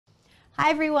Hi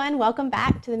everyone, welcome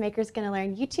back to the Maker's Gonna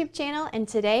Learn YouTube channel, and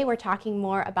today we're talking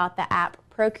more about the app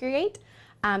Procreate.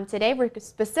 Today we're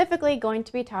specifically going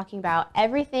to be talking about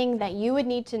everything that you would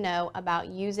need to know about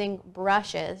using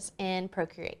brushes in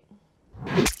Procreate.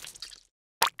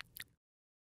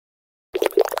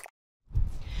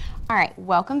 Alright,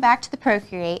 welcome back to the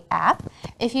Procreate app.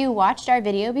 If you watched our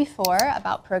video before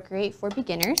about Procreate for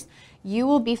beginners, you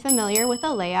will be familiar with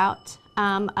the layout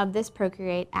of this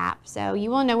Procreate app. So you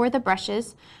will know where the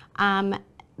brushes,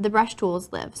 the brush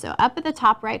tools live. So up at the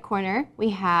top right corner,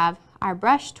 we have our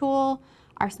brush tool,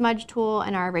 our smudge tool,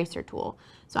 and our eraser tool.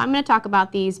 So I'm going to talk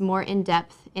about these more in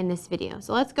depth in this video.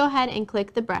 So let's go ahead and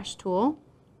click the brush tool.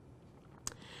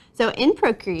 So in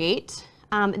Procreate,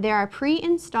 there are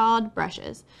pre-installed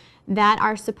brushes that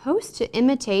are supposed to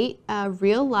imitate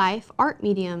real-life art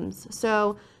mediums.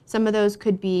 So some of those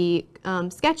could be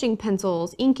sketching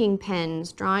pencils, inking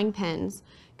pens, drawing pens,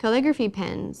 calligraphy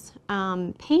pens,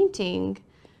 painting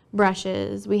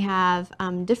brushes. We have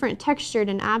different textured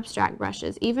and abstract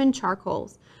brushes, even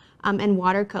charcoals and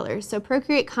watercolors. So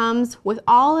Procreate comes with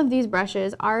all of these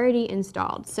brushes already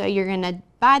installed. So you're going to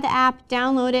buy the app,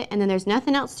 download it, and then there's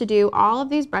nothing else to do. All of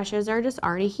these brushes are just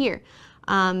already here.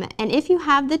 And if you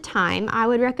have the time, I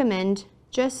would recommend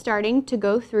just starting to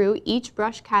go through each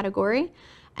brush category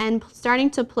and starting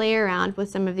to play around with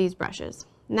some of these brushes.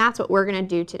 And that's what we're going to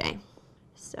do today.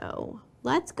 So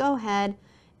let's go ahead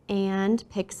and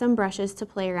pick some brushes to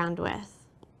play around with.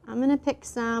 I'm going to pick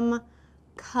some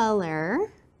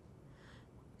color.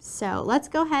 So let's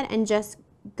go ahead and just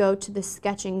go to the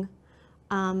sketching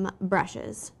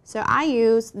brushes. So I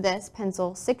use this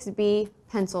pencil, 6B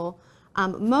pencil,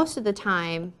 most of the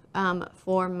time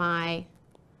for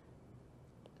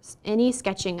any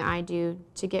sketching I do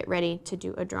to get ready to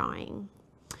do a drawing.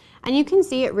 And you can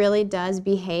see it really does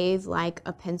behave like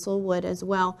a pencil would as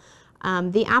well.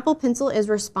 The Apple Pencil is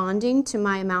responding to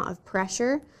my amount of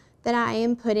pressure that I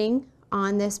am putting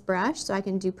on this brush. So I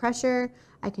can do pressure,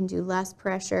 I can do less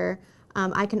pressure.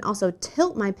 I can also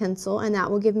tilt my pencil, and that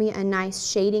will give me a nice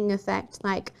shading effect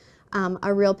like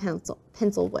a real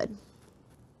pencil would.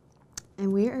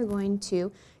 And we are going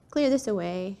to clear this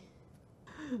away.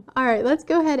 All right, let's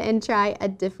go ahead and try a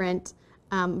different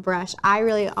brush. I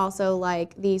really also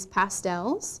like these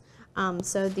pastels.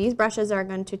 So these brushes are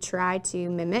going to try to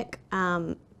mimic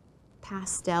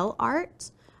pastel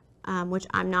art, which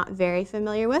I'm not very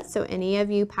familiar with. So any of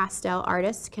you pastel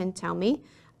artists can tell me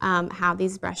how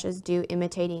these brushes do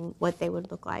imitating what they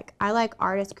would look like. I like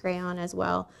Artist Crayon as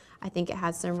well. I think it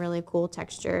has some really cool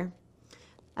texture.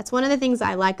 That's one of the things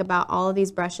I like about all of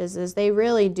these brushes is they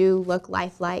really do look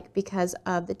lifelike because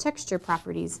of the texture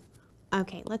properties.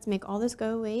 Okay, let's make all this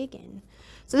go away again.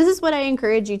 So this is what I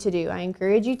encourage you to do. I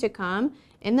encourage you to come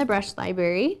in the brush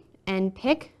library and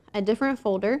pick a different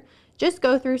folder. Just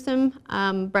go through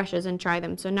some brushes and try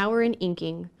them. So now we're in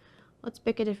inking. Let's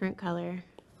pick a different color.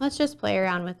 Let's just play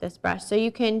around with this brush. So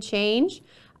you can change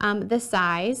the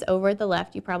size over at the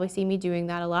left. You probably see me doing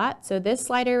that a lot. So this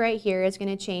slider right here is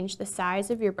going to change the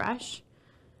size of your brush.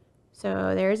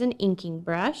 So there's an inking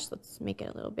brush. Let's make it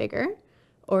a little bigger,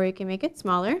 or you can make it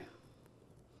smaller.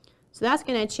 So that's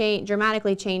going to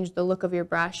dramatically change the look of your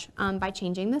brush by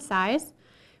changing the size.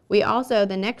 We also,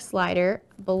 the next slider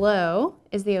below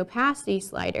is the opacity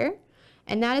slider,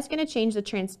 and that is going to change the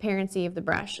transparency of the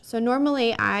brush. So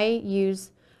normally I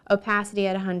use opacity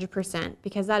at 100%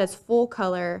 because that is full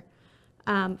color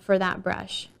for that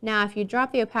brush. Now if you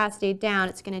drop the opacity down,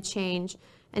 it's going to change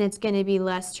and it's going to be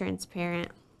less transparent.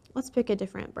 Let's pick a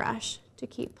different brush to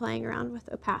keep playing around with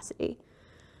opacity.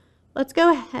 Let's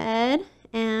go ahead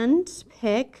and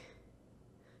pick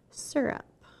Syrup.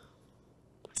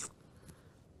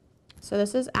 So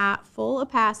this is at full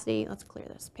opacity. Let's clear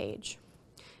this page.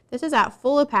 This is at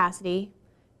full opacity.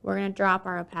 We're going to drop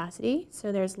our opacity,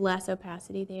 so there's less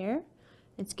opacity there.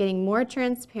 It's getting more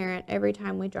transparent every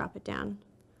time we drop it down.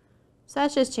 So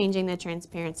that's just changing the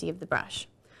transparency of the brush.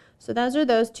 So those are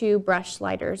those two brush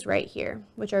sliders right here,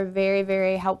 which are very,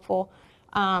 very helpful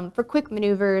for quick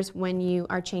maneuvers when you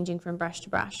are changing from brush to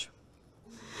brush.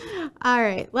 All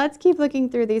right, let's keep looking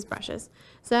through these brushes.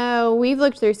 So we've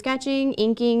looked through sketching,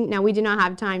 inking. Now we do not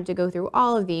have time to go through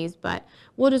all of these, but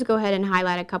we'll just go ahead and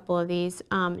highlight a couple of these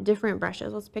different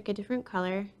brushes. Let's pick a different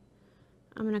color.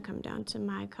 I'm going to come down to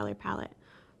my color palette.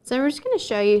 So we're just going to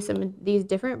show you some of these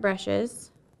different brushes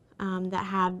that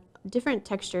have different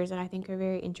textures that I think are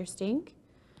very interesting.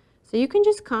 So you can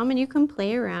just come and you can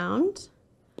play around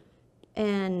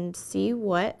and see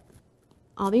what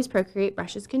all these Procreate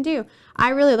brushes can do. I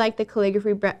really like the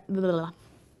calligraphy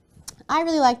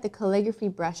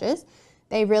brushes.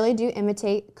 They really do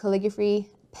imitate calligraphy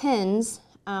pens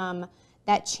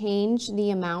that change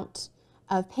the amount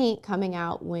of paint coming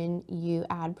out when you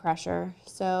add pressure.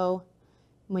 So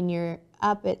when you're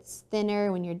up, it's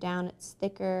thinner. When you're down, it's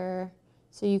thicker.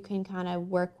 So you can kind of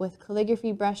work with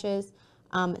calligraphy brushes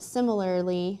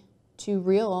similarly to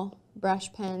real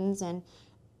brush pens and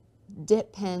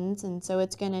dip pens. And so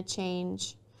it's going to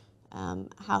change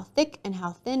how thick and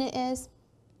how thin it is.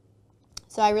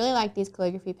 So I really like these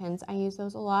calligraphy pens. I use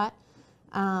those a lot.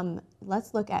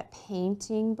 Let's look at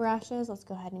painting brushes. Let's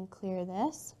go ahead and clear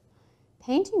this.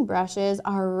 Painting brushes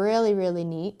are really, really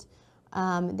neat.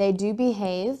 They do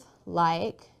behave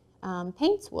like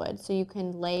paints would. So you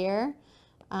can layer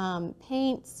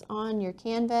paints on your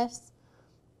canvas.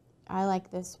 I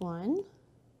like this one.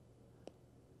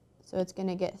 So it's going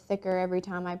to get thicker every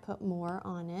time I put more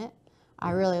on it.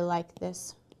 I really like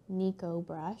this Nico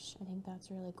brush. I think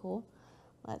that's really cool.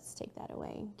 Let's take that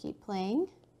away and keep playing.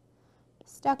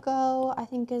 Stucco, I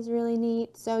think, is really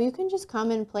neat. So you can just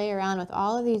come and play around with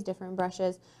all of these different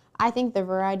brushes. I think the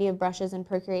variety of brushes in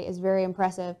Procreate is very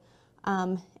impressive,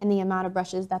 and the amount of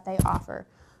brushes that they offer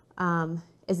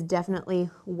is definitely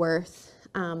worth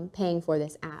paying for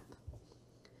this app.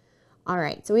 All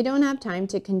right, so we don't have time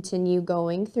to continue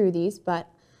going through these, but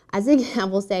as I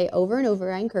will say over and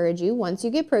over, I encourage you, once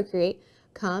you get Procreate,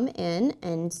 come in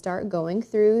and start going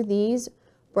through these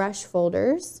brush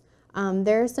folders.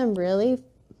 There are some really,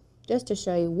 just to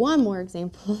show you one more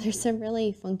example, there's some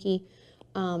really funky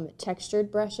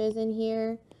textured brushes in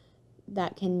here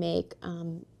that can make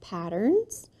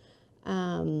patterns.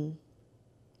 You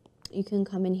can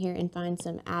come in here and find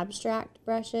some abstract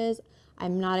brushes.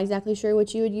 I'm not exactly sure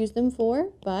what you would use them for,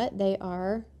 but they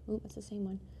are, oh, it's the same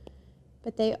one.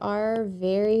 But they are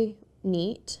very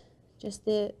neat. Just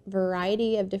the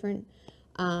variety of different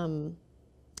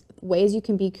ways you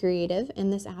can be creative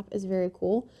in this app is very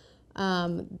cool.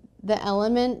 The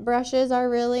element brushes are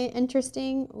really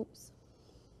interesting. Oops.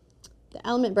 The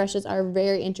element brushes are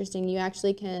very interesting. You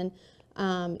actually can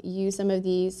use some of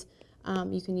these.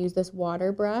 You can use this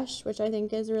water brush, which I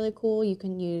think is really cool. You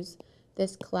can use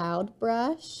this cloud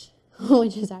brush,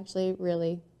 which is actually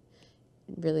really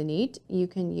neat. You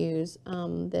can use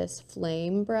this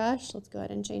flame brush. Let's go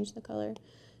ahead and change the color.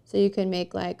 So you can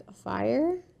make like a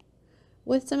fire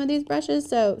with some of these brushes.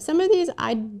 So some of these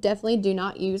I definitely do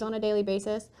not use on a daily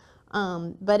basis,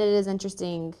 but it is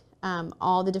interesting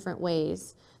all the different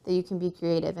ways that you can be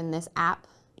creative in this app.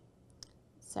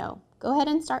 So go ahead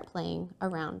and start playing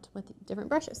around with different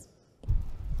brushes.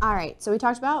 All right, so we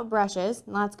talked about brushes.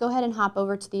 Let's go ahead and hop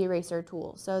over to the eraser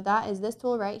tool. So that is this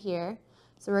tool right here.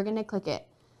 So we're going to click it.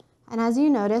 And as you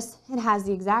notice, it has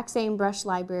the exact same brush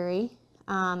library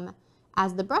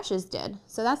as the brushes did.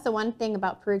 So that's the one thing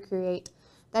about Procreate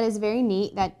that is very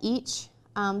neat, that each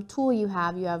tool you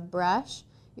have brush,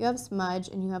 you have smudge,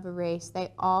 and you have erase.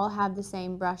 They all have the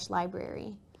same brush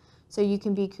library. So you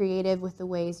can be creative with the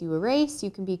ways you erase. You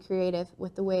can be creative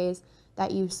with the ways that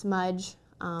you smudge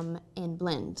and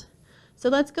blend. So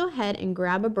let's go ahead and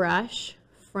grab a brush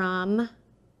from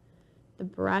the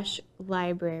brush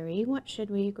library. What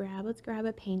should we grab? Let's grab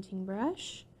a painting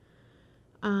brush.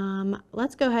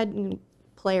 Let's go ahead and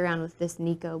play around with this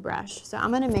Nico brush. So I'm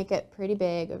going to make it pretty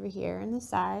big over here in the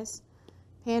size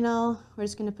panel. We're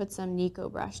just going to put some Nico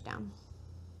brush down.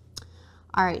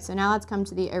 All right, so now let's come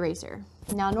to the eraser.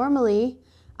 Now normally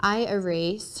I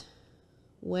erase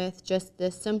with just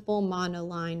this simple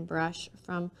monoline brush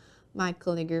from my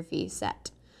calligraphy set.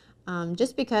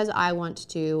 Just because I want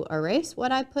to erase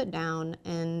what I put down,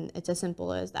 and it's as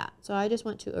simple as that. So I just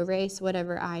want to erase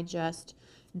whatever I just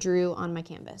drew on my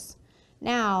canvas.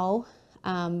 Now,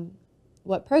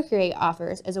 what Procreate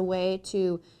offers is a way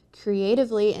to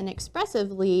creatively and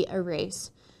expressively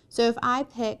erase. So if I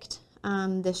picked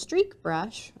the streak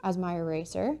brush as my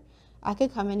eraser, I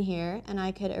could come in here and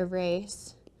I could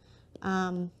erase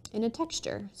in a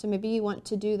texture. So maybe you want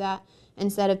to do that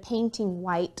instead of painting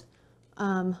white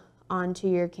onto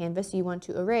your canvas, you want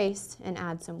to erase and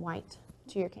add some white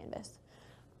to your canvas.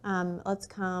 Let's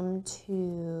come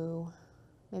to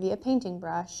maybe a painting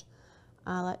brush.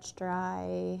 Let's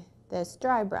try this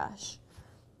dry brush.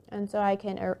 And so I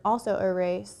can also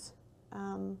erase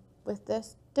with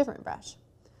this different brush.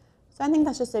 So I think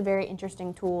that's just a very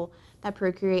interesting tool that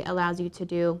Procreate allows you to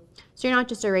do. So you're not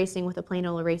just erasing with a plain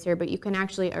old eraser, but you can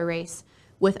actually erase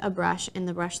with a brush in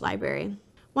the brush library.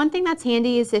 One thing that's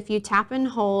handy is if you tap and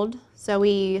hold, so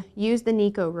we use the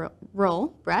Nico roll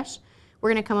brush, we're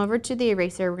going to come over to the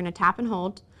eraser, we're going to tap and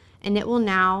hold, and it will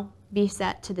now be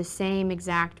set to the same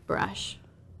exact brush.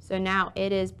 So now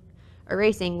it is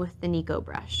erasing with the Nico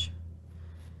brush.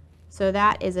 So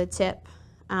that is a tip,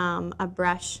 a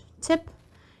brush tip.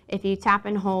 If you tap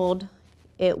and hold,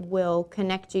 it will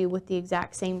connect you with the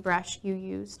exact same brush you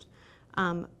used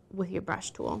with your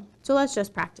brush tool. So let's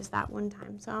just practice that one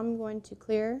time. So I'm going to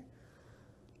clear.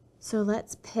 So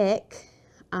let's pick,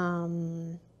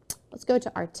 let's go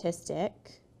to artistic,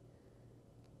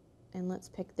 and let's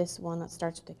pick this one that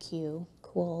starts with a Q.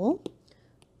 Cool.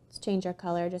 Let's change our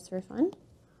color just for fun.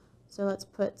 So let's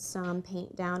put some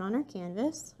paint down on our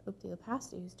canvas. Oop, the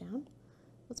opacity is down.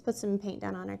 Let's put some paint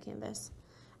down on our canvas.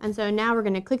 And so now we're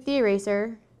going to click the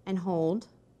eraser and hold.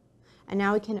 And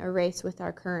now we can erase with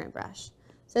our current brush.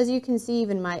 So as you can see,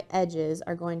 even my edges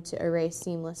are going to erase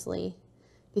seamlessly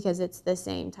because it's the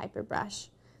same type of brush.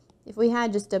 If we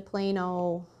had just a plain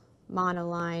old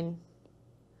monoline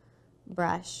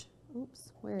brush,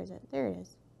 oops, where is it? There it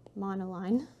is,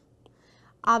 monoline.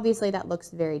 Obviously that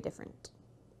looks very different.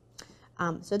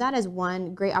 So that is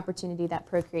one great opportunity that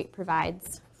Procreate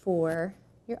provides for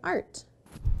your art.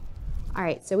 All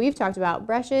right, so we've talked about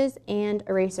brushes and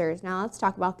erasers. Now let's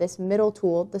talk about this middle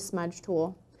tool, the smudge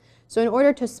tool. So in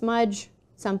order to smudge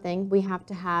something, we have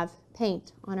to have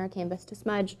paint on our canvas to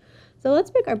smudge. So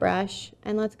let's pick our brush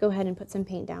and let's go ahead and put some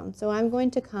paint down. So I'm going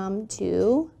to come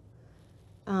to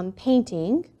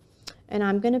painting, and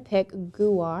I'm going to pick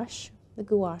gouache, the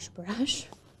gouache brush.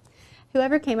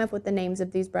 Whoever came up with the names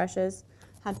of these brushes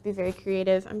had to be very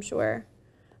creative, I'm sure.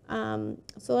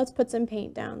 So let's put some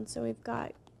paint down. So we've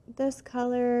got this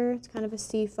color, it's kind of a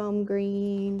seafoam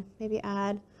green, maybe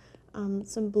add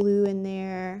some blue in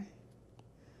there,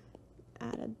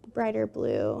 add a brighter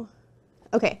blue.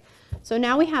 Okay, so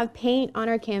now we have paint on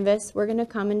our canvas. We're gonna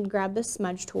come and grab the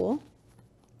smudge tool.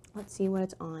 Let's see what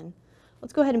it's on.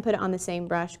 Let's go ahead and put it on the same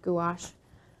brush, gouache.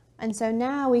 And so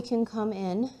now we can come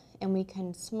in and we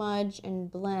can smudge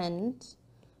and blend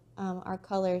our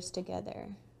colors together.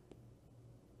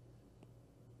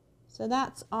 So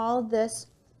that's all this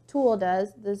tool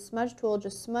does. The smudge tool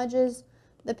just smudges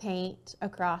the paint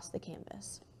across the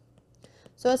canvas.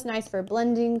 So it's nice for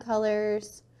blending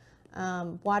colors,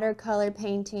 watercolor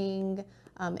painting,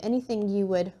 anything you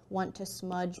would want to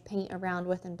smudge paint around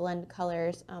with and blend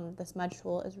colors. The smudge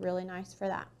tool is really nice for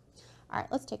that. All right,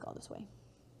 let's take all this away.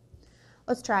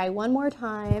 Let's try one more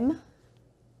time,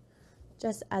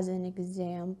 just as an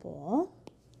example.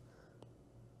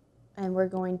 And we're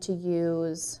going to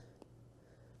use,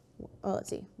 oh, let's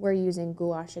see, we're using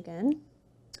gouache again.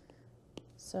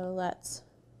 So let's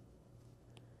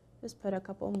just put a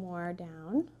couple more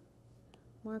down,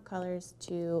 more colors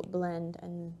to blend,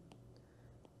 and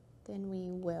then we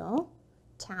will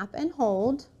tap and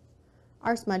hold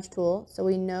our smudge tool so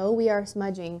we know we are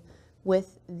smudging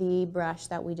with the brush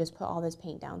that we just put all this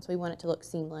paint down. So we want it to look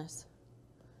seamless.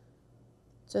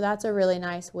 So that's a really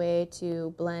nice way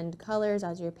to blend colors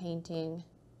as you're painting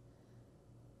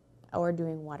or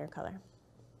doing watercolor.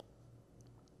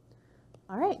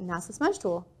 All right, and that's the smudge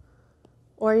tool.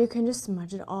 Or you can just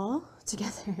smudge it all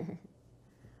together.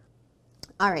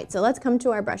 All right, so let's come to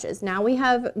our brushes. Now we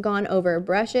have gone over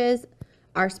brushes,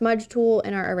 our smudge tool,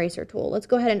 and our eraser tool. Let's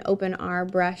go ahead and open our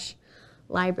brush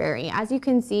library. As you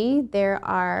can see, there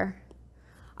are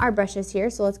our brushes here.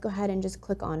 So let's go ahead and just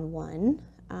click on one.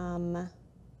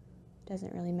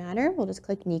 Doesn't really matter. We'll just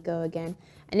click Nico again.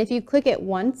 And if you click it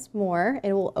once more,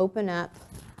 it will open up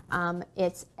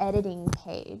its editing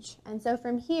page. And so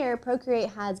from here, Procreate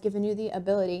has given you the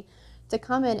ability to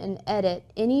come in and edit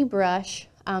any brush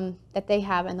that they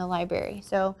have in the library.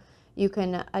 So you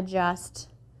can adjust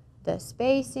the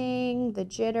spacing, the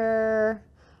jitter.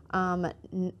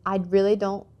 I really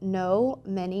don't know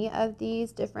many of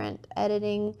these different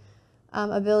editing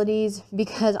abilities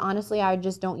because honestly I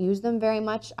just don't use them very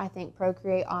much. I think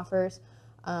Procreate offers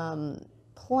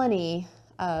plenty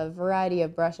of variety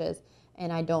of brushes,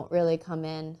 and I don't really come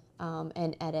in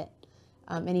and edit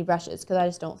any brushes because I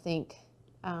just don't think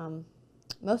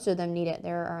most of them need it.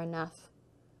 There are enough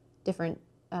different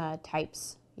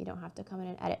types. You don't have to come in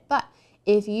and edit. But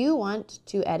if you want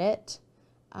to edit,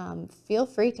 feel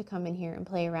free to come in here and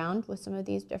play around with some of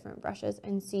these different brushes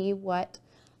and see what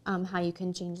how you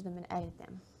can change them and edit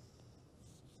them.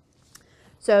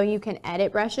 So you can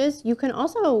edit brushes. You can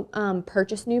also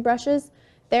purchase new brushes.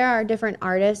 There are different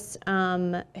artists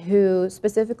who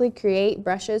specifically create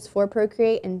brushes for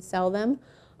Procreate and sell them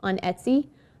on Etsy.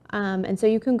 And so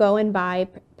you can go and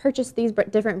purchase these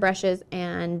different brushes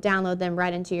and download them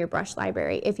right into your brush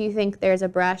library. If you think there's a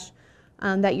brush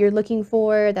that you're looking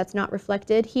for that's not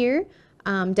reflected here,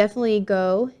 definitely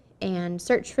go and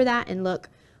search for that and look.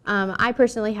 I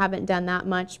personally haven't done that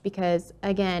much because,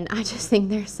 again, I just think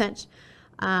there's such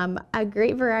a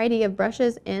great variety of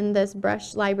brushes in this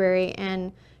brush library,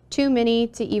 and too many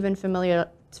to even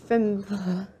familiarize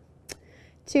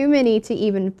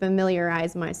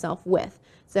myself with.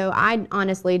 So I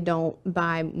honestly don't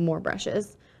buy more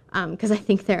brushes because I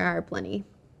think there are plenty.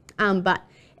 But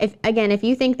if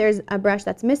you think there's a brush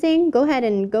that's missing, go ahead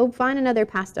and go find another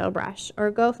pastel brush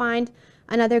or go find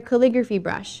another calligraphy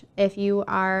brush if you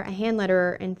are a hand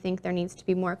letterer and think there needs to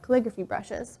be more calligraphy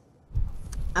brushes.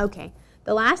 Okay,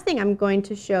 the last thing I'm going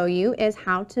to show you is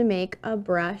how to make a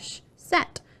brush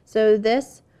set. So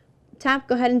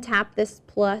go ahead and tap this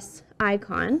plus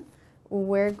icon.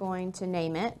 We're going to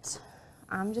name it,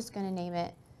 I'm just going to name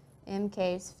it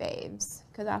MK's Faves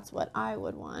because that's what I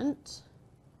would want.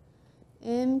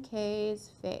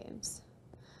 MK's Faves.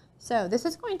 So this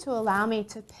is going to allow me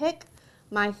to pick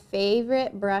my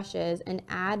favorite brushes and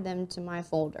add them to my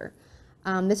folder.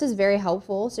 This is very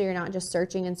helpful so you're not just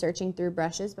searching and searching through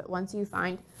brushes, but once you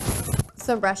find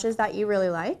some brushes that you really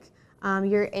like,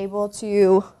 you're able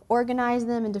to organize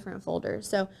them in different folders.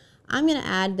 So I'm going to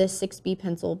add this 6B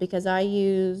pencil because I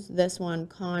use this one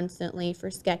constantly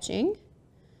for sketching.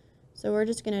 So we're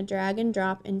just going to drag and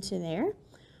drop into there.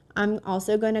 I'm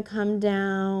also going to come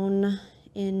down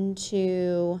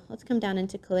into, let's come down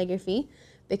into calligraphy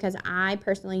because I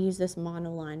personally use this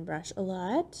monoline brush a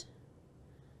lot.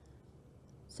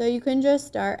 So you can just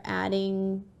start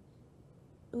adding,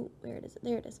 oh, where it is?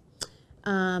 There it is.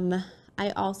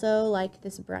 I also like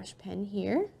this brush pen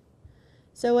here.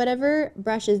 So whatever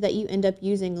brushes that you end up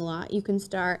using a lot, you can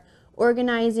start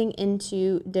organizing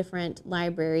into different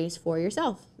libraries for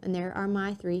yourself. And there are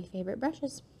my 3 favorite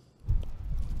brushes.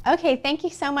 Okay, thank you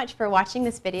so much for watching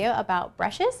this video about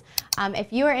brushes.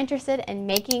 If you are interested in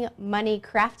making money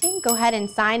crafting, go ahead and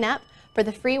sign up for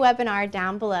the free webinar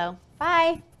down below.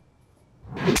 Bye!